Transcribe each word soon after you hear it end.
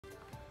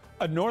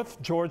A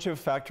North Georgia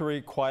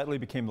factory quietly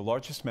became the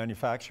largest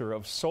manufacturer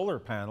of solar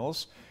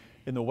panels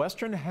in the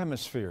Western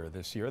Hemisphere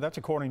this year. That's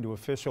according to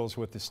officials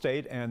with the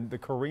state and the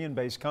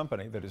Korean-based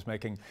company that is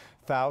making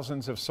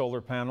thousands of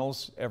solar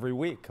panels every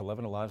week.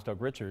 11 Alive's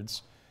Doug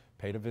Richards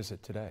paid a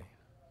visit today.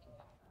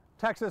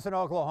 Texas and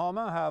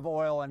Oklahoma have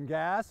oil and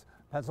gas.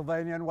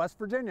 Pennsylvania and West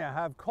Virginia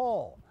have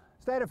coal.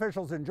 State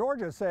officials in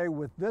Georgia say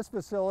with this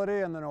facility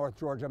in the North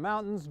Georgia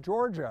mountains,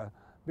 Georgia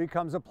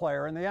becomes a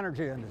player in the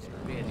energy industry.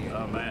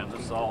 Oh man,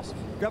 this is awesome.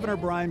 Governor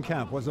Brian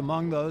Kemp was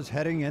among those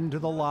heading into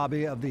the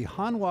lobby of the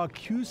Hanwha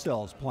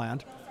Q-Cells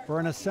plant for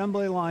an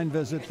assembly line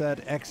visit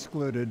that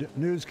excluded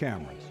news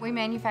cameras. We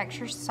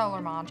manufacture solar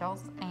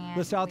modules. And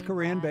the South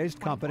Korean-based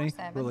company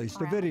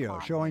released a video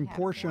showing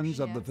portions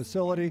of the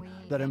facility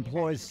that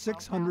employs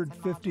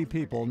 650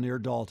 people near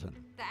Dalton.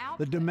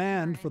 The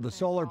demand for the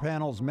solar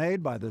panels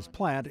made by this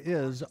plant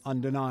is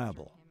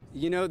undeniable.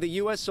 You know, the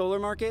U.S. solar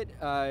market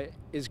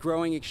is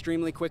growing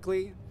extremely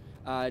quickly.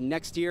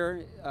 Next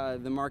year,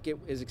 the market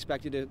is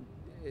expected to,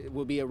 it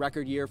will be a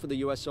record year for the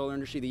U.S. solar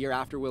industry. The year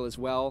after will as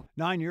well.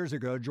 9 years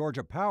ago,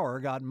 Georgia Power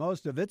got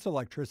most of its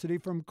electricity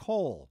from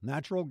coal,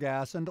 natural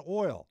gas, and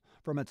oil.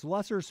 From its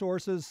lesser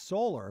sources,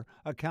 solar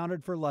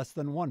accounted for less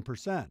than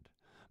 1%.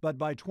 But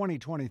by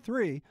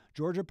 2023,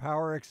 Georgia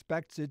Power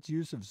expects its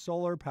use of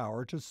solar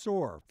power to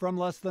soar from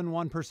less than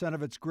 1%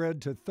 of its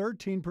grid to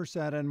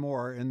 13% and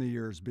more in the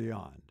years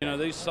beyond. You know,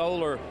 these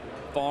solar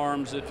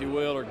farms, if you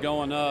will, are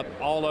going up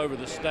all over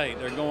the state.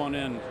 They're going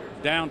in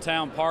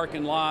downtown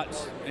parking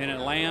lots in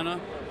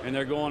Atlanta, and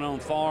they're going on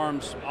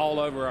farms all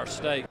over our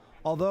state.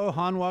 Although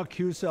Hanwha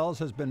Q-Cells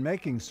has been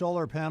making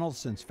solar panels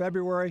since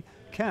February,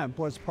 Kemp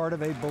was part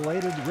of a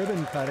belated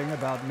ribbon cutting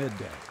about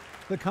midday.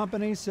 The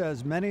company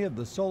says many of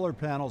the solar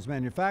panels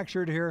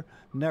manufactured here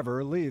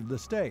never leave the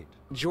state.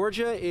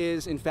 Georgia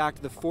is, in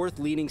fact, the fourth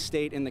leading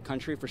state in the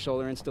country for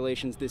solar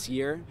installations this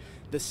year.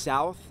 The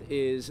South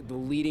is the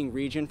leading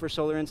region for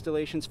solar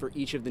installations for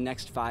each of the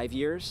next 5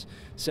 years.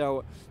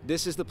 So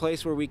this is the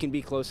place where we can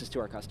be closest to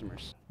our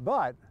customers.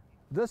 But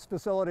this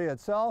facility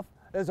itself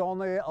is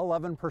only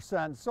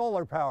 11%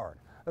 solar powered.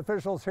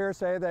 Officials here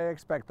say they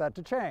expect that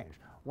to change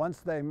once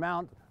they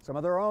mount some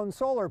of their own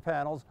solar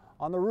panels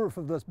on the roof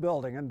of this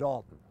building in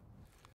Dalton.